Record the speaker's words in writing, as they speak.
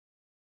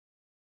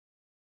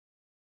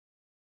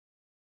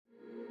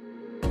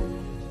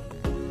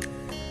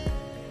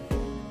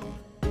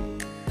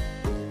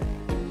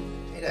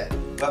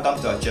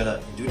Welcome to our channel.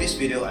 In today's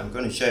video, I'm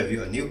going to share with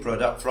you a new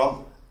product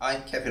from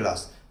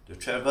iCafilas, the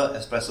Travel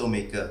Espresso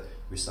Maker,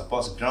 which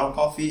supports ground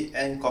coffee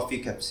and coffee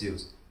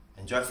capsules.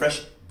 Enjoy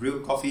fresh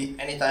brewed coffee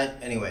anytime,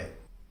 anywhere.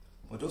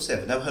 For those who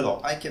have never heard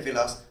of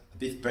iCafilas, a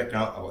bit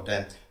background about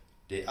them.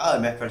 They are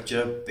a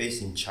manufacturer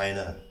based in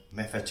China,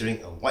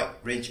 manufacturing a wide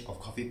range of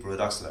coffee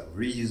products like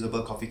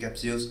reusable coffee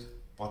capsules,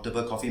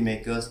 portable coffee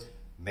makers,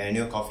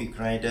 manual coffee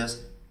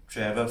grinders,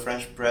 travel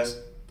French press,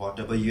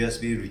 portable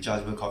USB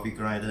rechargeable coffee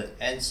grinder,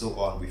 and so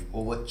on, with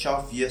over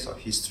 12 years of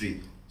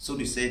history. So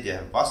to say, they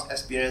have vast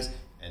experience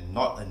and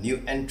not a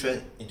new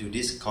entrant into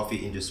this coffee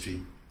industry.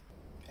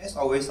 As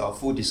always, our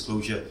full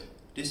disclosure,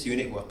 this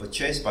unit was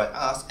purchased by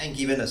us and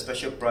given a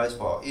special price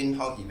for our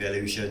in-house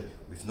evaluation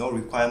with no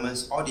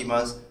requirements or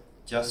demands,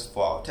 just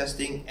for our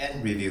testing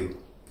and review.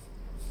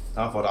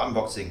 Now for the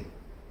unboxing.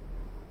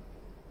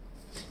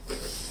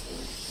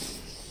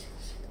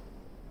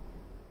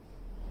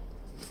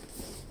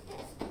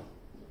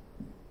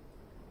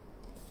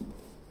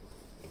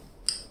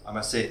 I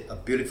must say, a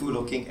beautiful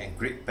looking and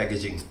great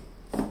packaging.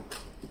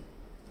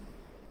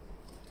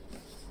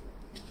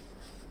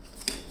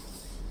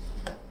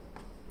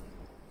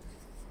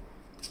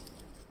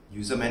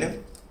 User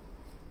manual.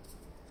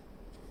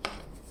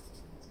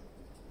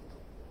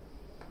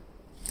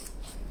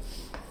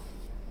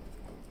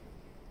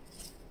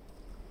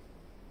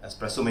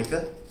 Espresso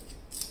maker.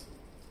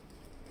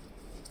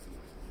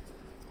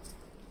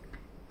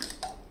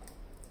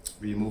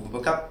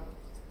 Removable cup.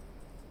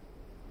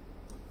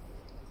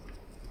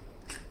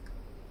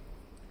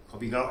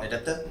 Coffee ground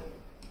adapter.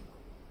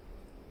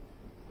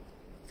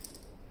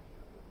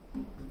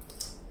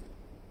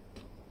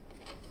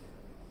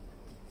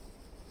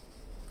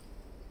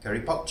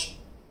 Carry pouch.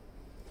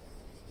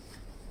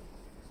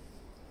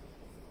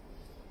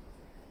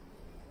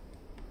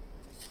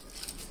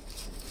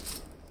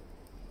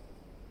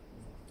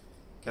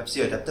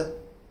 Capsule adapter.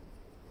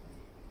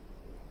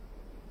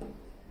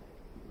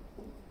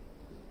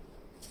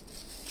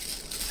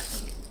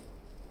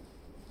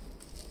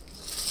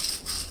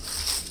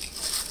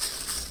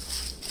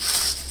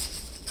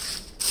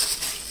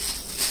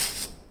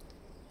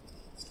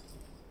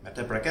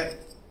 Metal bracket.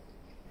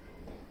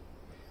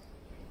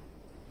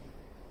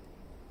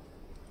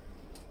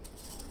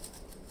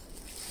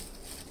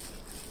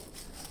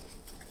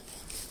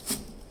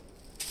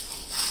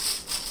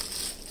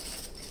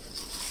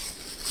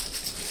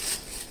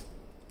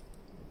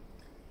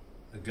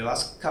 A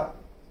glass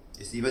cup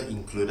is even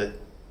included.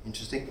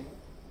 Interesting.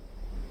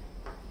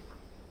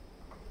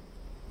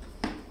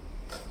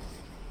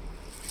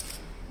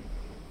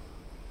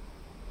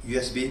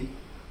 USB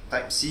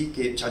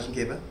Type-C charging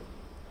cable.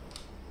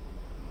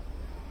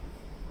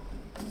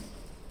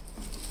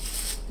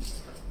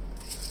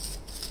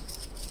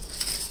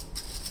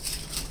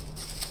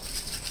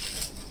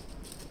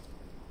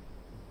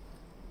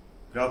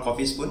 Ground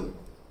coffee spoon.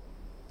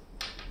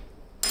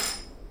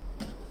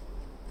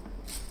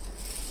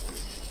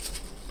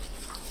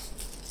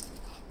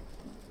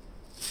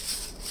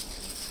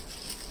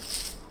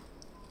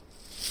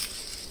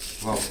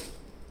 Wow,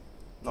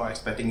 not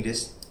expecting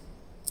this.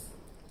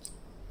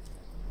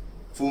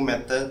 Full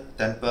metal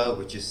temper,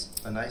 which is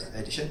a nice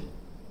addition.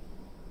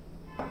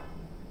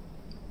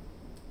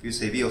 Feels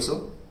heavy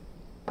also.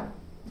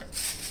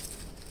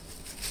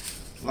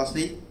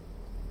 Lastly,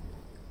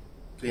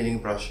 cleaning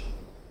brush.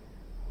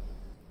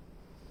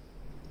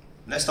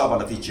 Let's talk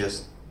about the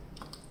features.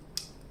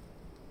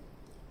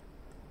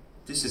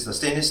 This is a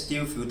stainless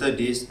steel filter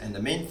disc, and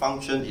the main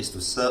function is to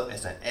serve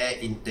as an air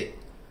intake.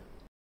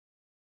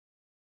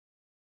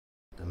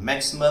 The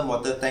maximum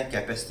water tank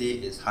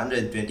capacity is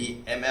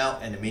 120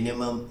 ml and the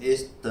minimum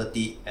is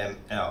 30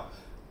 ml.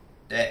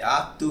 There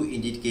are two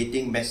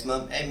indicating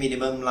maximum and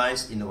minimum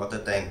lines in the water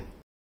tank.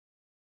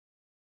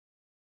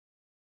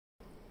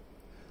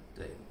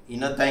 The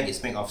inner tank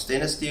is made of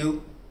stainless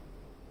steel,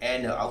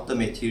 and the outer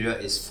material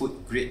is food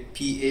grade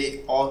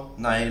PA or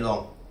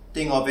nylon.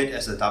 Think of it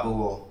as a double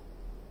wall.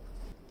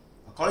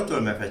 According to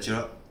the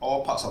manufacturer,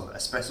 all parts of the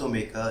espresso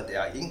maker that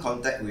are in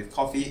contact with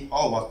coffee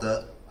or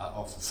water are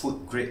of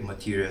food grade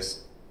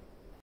materials.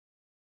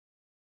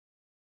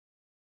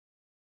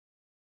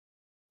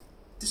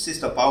 This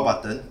is the power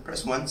button.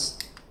 Press once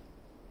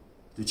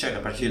to check the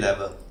battery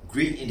level.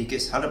 Green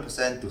indicates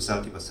 100% to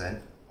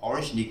 70%,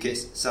 orange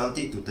indicates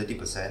 70 to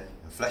 30%,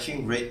 and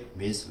flashing red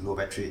means low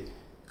battery.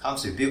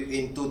 Comes with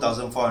built-in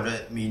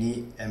 2400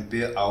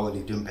 mAh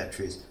lithium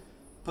batteries.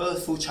 Per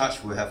full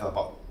charge will have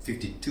about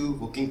 52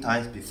 working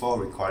times before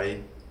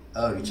requiring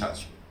a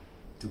recharge.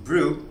 To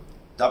brew,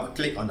 double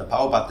click on the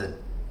power button.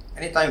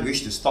 Anytime you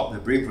wish to stop the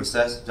brewing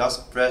process,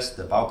 just press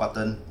the power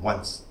button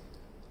once.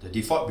 The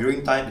default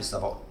brewing time is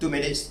about 2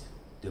 minutes.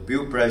 The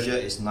brew pressure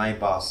is 9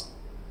 bars.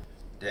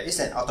 There is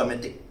an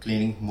automatic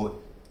cleaning mode.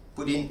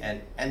 Put in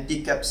an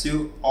empty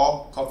capsule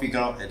or coffee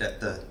ground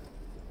adapter.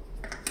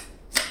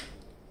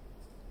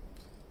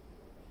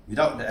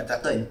 Without the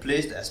adapter in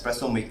place, the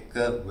espresso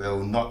maker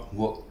will not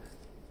work.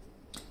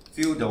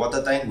 Fill the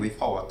water tank with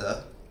hot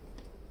water.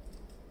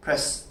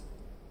 Press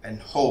and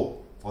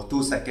hold for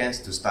 2 seconds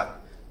to start.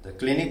 The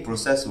cleaning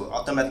process will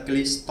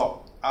automatically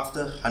stop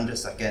after 100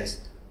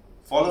 seconds.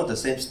 Follow the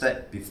same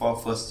step before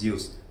first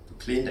use to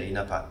clean the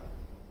inner part.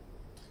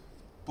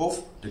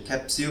 Both the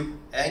capsule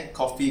and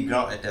coffee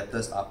ground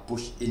adapters are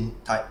pushed in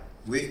tight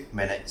with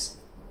magnets.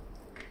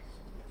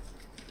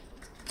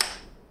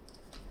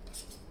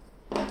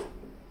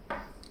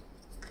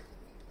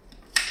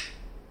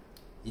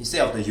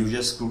 Instead of the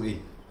usual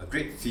screw-in, a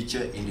great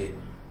feature indeed.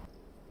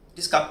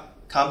 This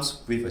cup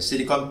comes with a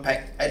silicone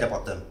pack at the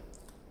bottom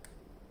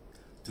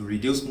to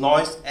reduce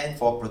noise and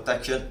for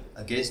protection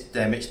against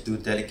damage to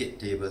delicate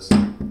tables.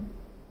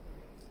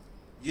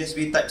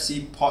 USB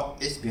Type-C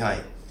port is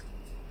behind.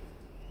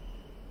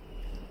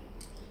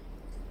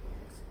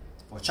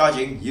 For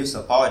charging, use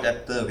a power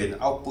adapter with an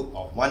output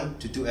of 1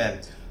 to 2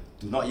 amp.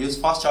 Do not use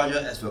fast charger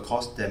as will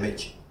cause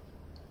damage.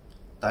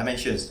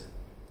 Dimensions: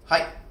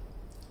 height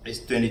is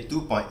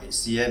 22.8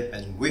 cm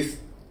and width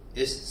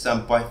is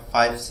 7.5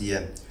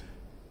 cm.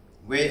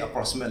 Weigh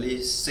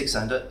approximately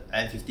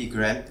 650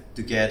 grams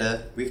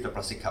together with the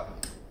plastic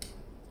cup.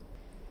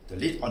 The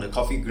lid on the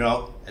coffee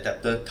ground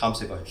adapter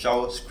comes with a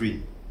shower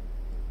screen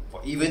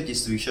for even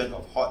distribution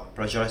of hot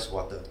pressurized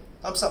water.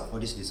 Thumbs up for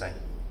this design.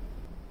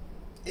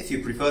 If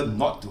you prefer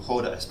not to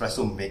hold the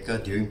espresso maker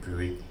during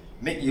brewing,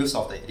 make use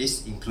of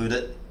this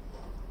included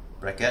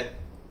bracket.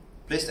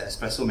 Place the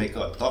espresso maker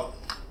on top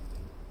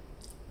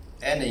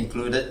and the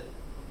included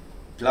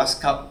glass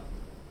cup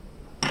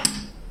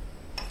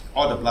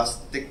or the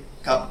plastic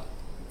cup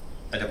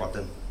at the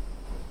bottom.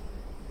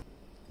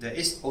 There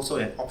is also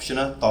an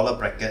optional taller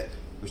bracket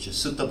which is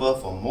suitable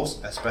for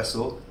most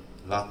espresso,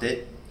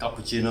 latte,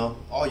 cappuccino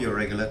or your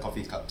regular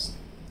coffee cups.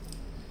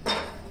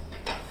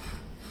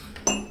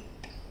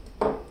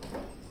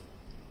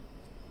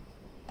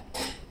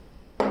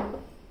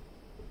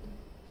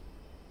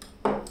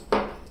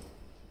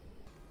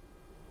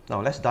 Now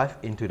let's dive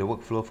into the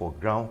workflow for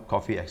ground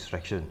coffee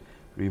extraction.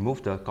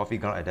 Remove the coffee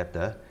ground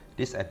adapter.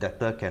 This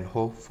adapter can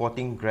hold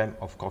 14 grams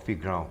of coffee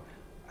ground.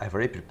 I've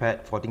already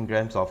prepared 14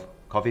 grams of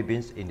coffee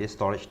beans in this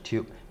storage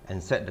tube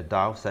and set the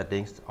dial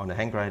settings on the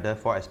hand grinder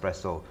for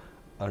espresso.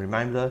 A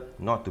reminder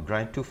not to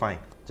grind too fine,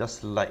 just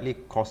slightly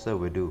coarser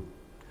will do.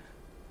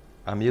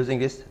 I'm using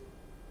this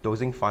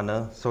dosing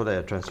funnel so that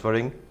the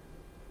transferring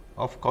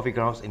of coffee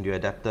grounds into the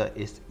adapter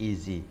is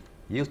easy.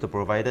 Use the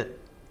provided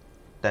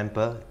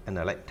tamper and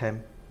a light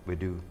temp will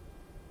do.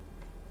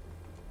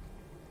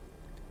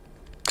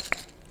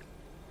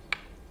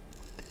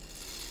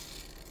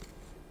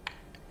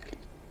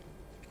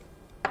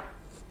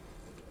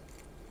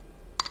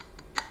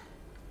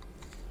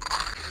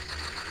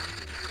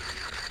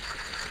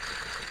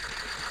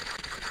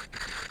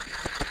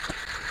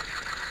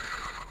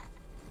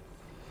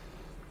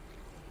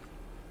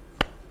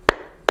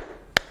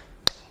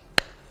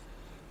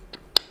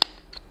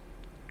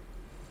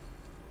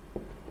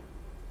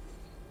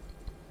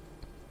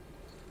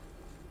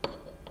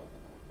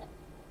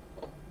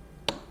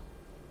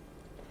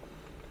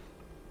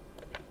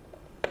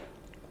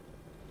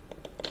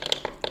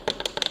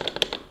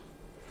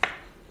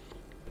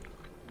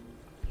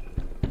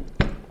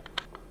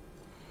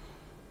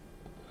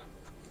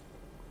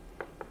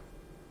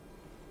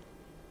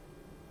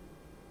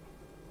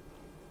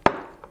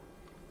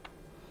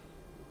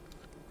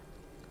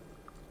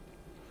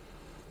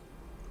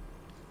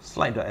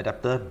 Slide the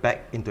adapter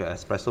back into an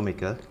espresso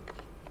maker.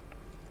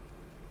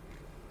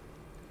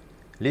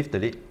 Lift the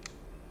lid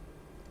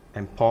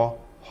and pour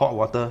hot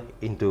water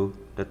into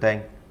the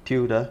tank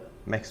till the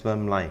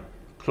maximum line.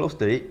 Close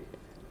the lid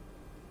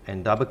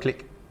and double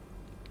click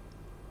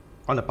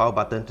on the power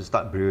button to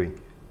start brewing.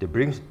 The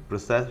brewing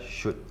process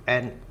should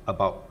end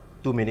about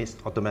 2 minutes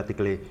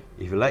automatically.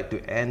 If you like to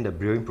end the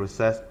brewing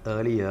process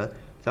earlier,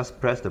 just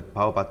press the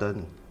power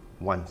button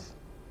once.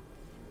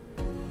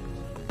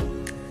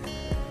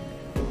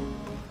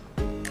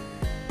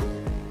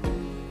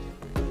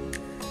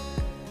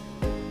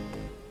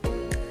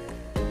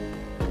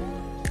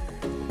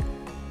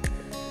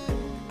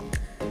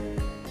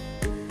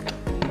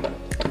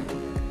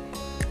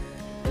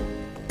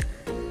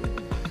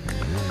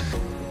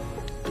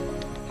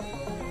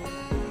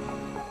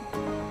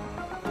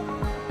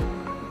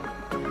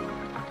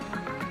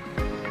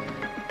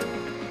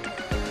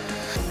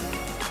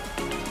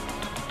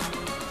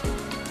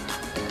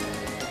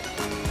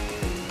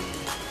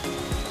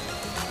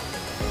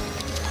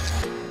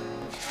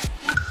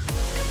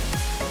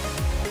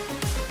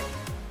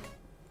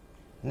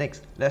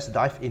 Next, let's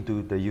dive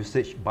into the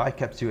usage by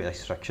capsule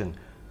extraction.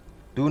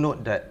 Do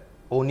note that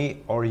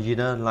only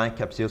original line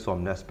capsules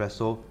from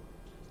Nespresso,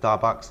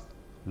 Starbucks,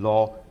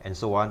 Law, and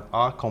so on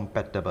are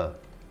compatible.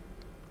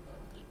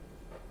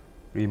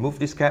 Remove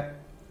this cap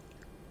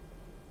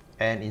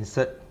and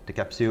insert the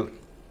capsule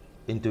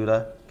into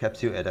the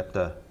capsule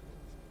adapter.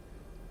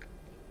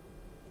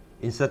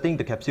 Inserting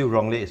the capsule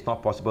wrongly is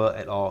not possible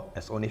at all,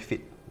 as only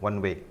fit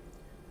one way.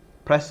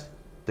 Press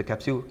the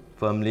capsule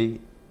firmly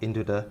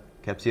into the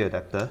capsule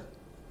adapter.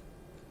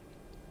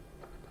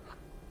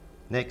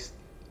 Next,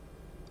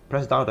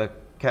 press down the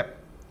cap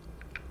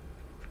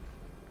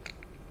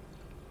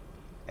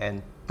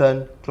and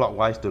turn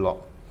clockwise to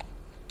lock.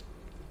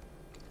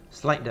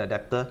 Slide the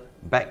adapter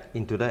back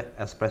into the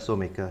espresso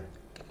maker.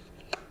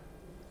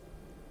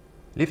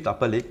 Lift the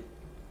upper lid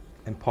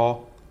and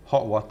pour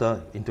hot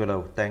water into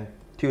the tank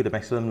till the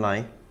maximum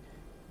line.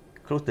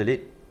 Close the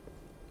lid.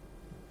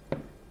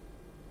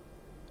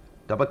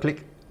 Double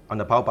click on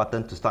the power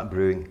button to start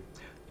brewing.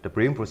 The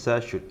brewing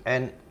process should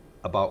end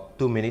about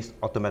 2 minutes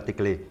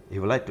automatically. If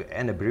you would like to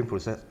end the brewing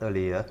process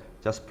earlier,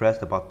 just press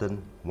the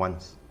button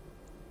once.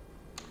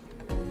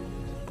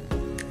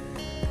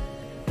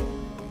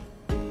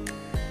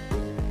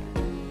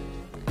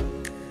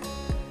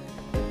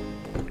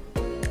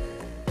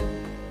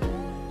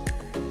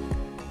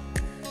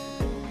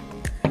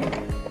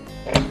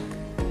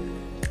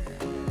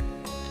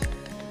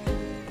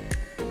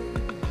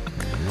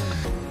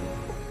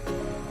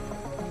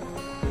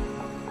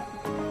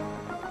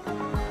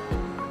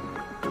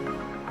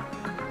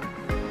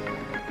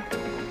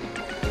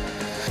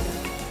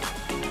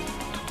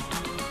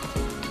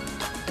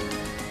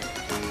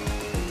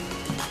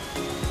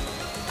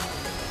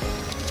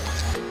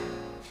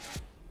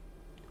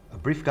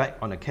 Brief guide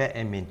on the care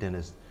and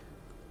maintenance.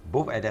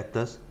 Both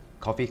adapters,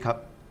 coffee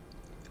cup,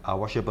 are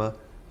washable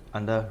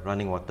under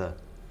running water.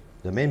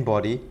 The main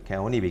body can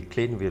only be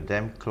cleaned with a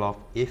damp cloth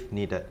if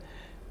needed.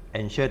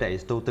 Ensure that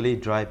it's totally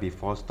dry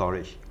before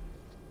storage.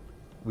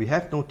 We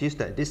have noticed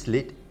that this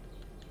lid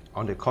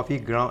on the coffee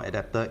ground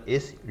adapter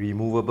is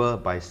removable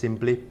by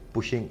simply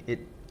pushing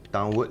it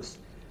downwards,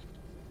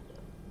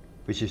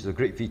 which is a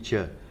great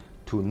feature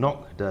to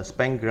knock the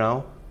spent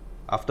ground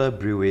after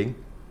brewing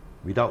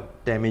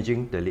without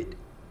damaging the lid.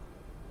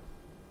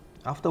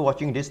 After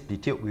watching this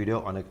detailed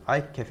video on the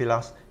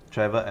iCafilas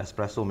Travel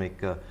Espresso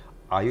Maker,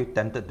 are you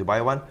tempted to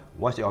buy one?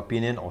 What's your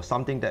opinion or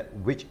something that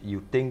which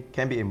you think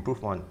can be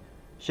improved on?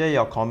 Share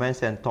your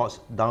comments and thoughts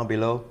down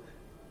below.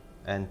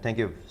 And thank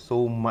you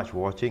so much for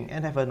watching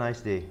and have a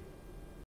nice day.